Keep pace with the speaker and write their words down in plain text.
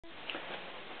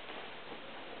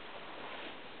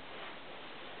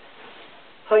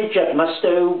Hi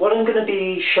Master, what I'm going to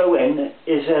be showing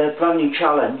is a brand new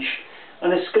challenge,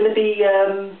 and it's going to be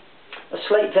a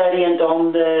slight variant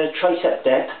on the tricep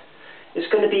dip. It's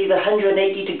going to be the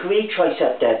 180-degree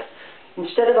tricep dip.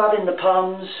 Instead of having the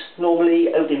palms normally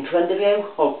out in front of you,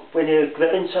 or when you're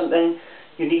gripping something,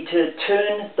 you need to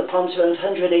turn the palms around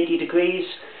 180 degrees.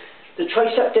 The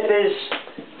tricep dip is,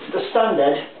 the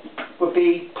standard would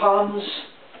be palms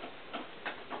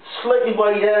slightly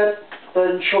wider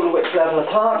than shoulder width level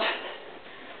apart.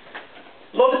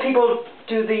 A lot of people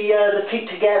do the feet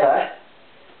together,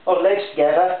 or legs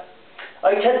together.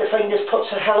 I tend to find this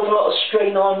puts a hell of a lot of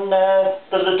strain on the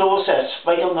lordosis,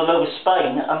 right on the lower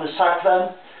spine and the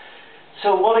sacrum.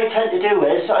 So what I tend to do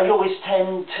is, I always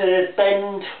tend to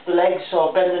bend the legs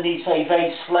or bend the knees very,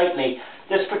 very slightly.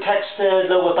 This protects the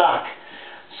lower back.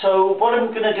 So what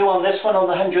I'm going to do on this one,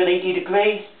 on the 180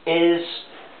 degree, is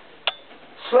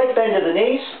slight bend of the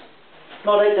knees,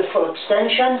 not out the full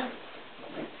extension.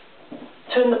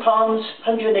 Turn the palms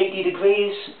 180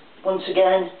 degrees. Once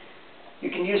again,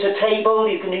 you can use a table,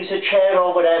 you can use a chair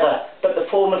or whatever, but the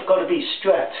form has got to be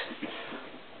strict.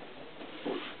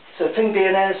 So the thing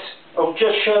being is, I'll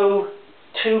just show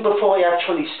two before I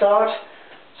actually start.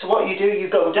 So what you do, you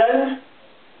go down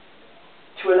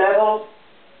to a level,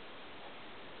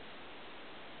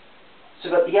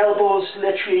 so that the elbows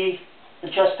literally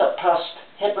adjust up past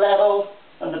hip level,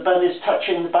 and the bum is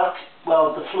touching the back,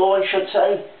 well, the floor I should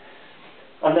say,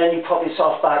 and then you pop your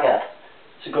soft back up.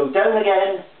 So go down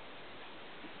again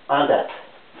and up.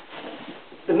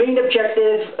 The main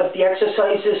objective of the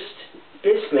exercise is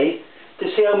basically to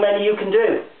see how many you can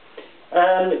do.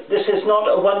 This is not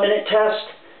a 1 minute test,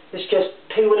 it's just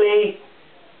purely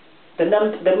the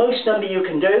most number you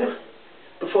can do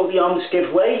before the arms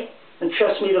give way, and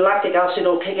trust me, the lactic acid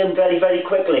will kick in very, very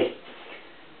quickly.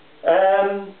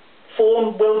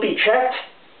 Form will be checked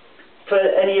for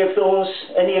any of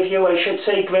you, I should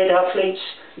say, great athletes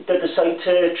that decide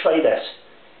to try this.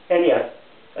 Anyhow,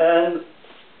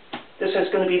 this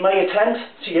is going to be my attempt,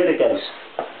 so here it goes.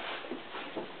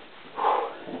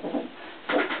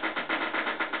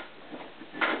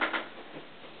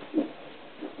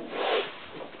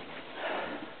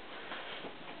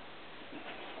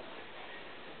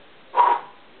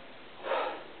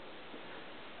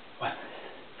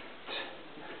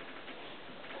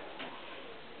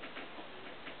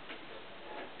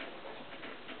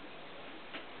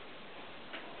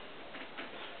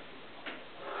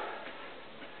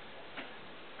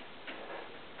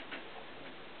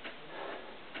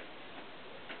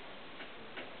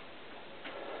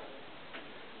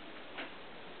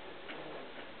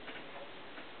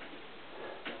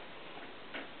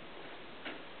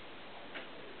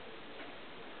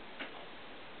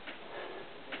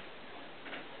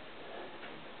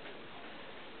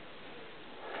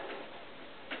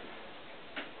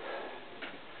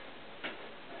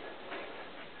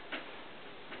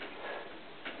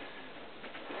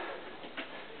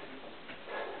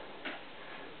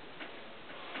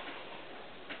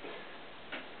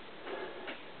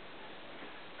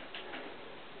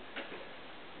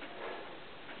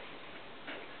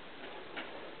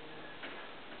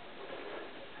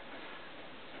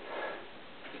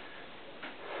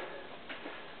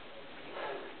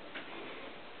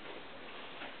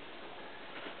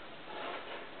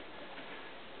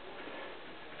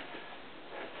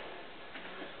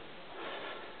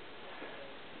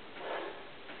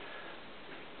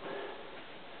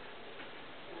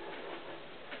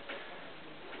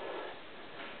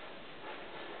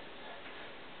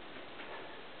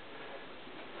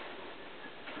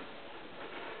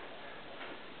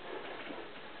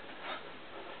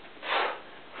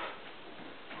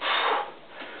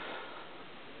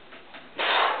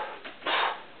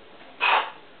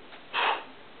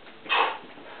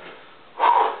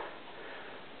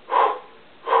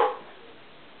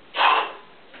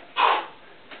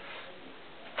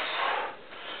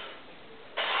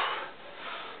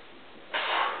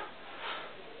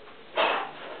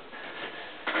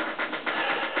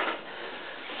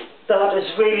 That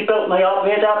has really built my heart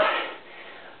rate up.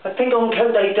 I think on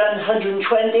count I've done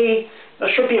 120. That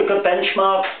should be a good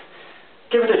benchmark.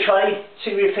 Give it a try,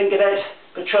 see what you think of it.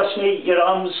 But trust me, your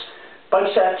arms,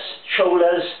 biceps,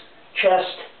 shoulders,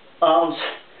 chest, arms,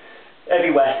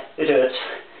 everywhere it hurts.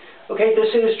 Okay,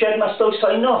 this is Master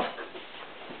signing off.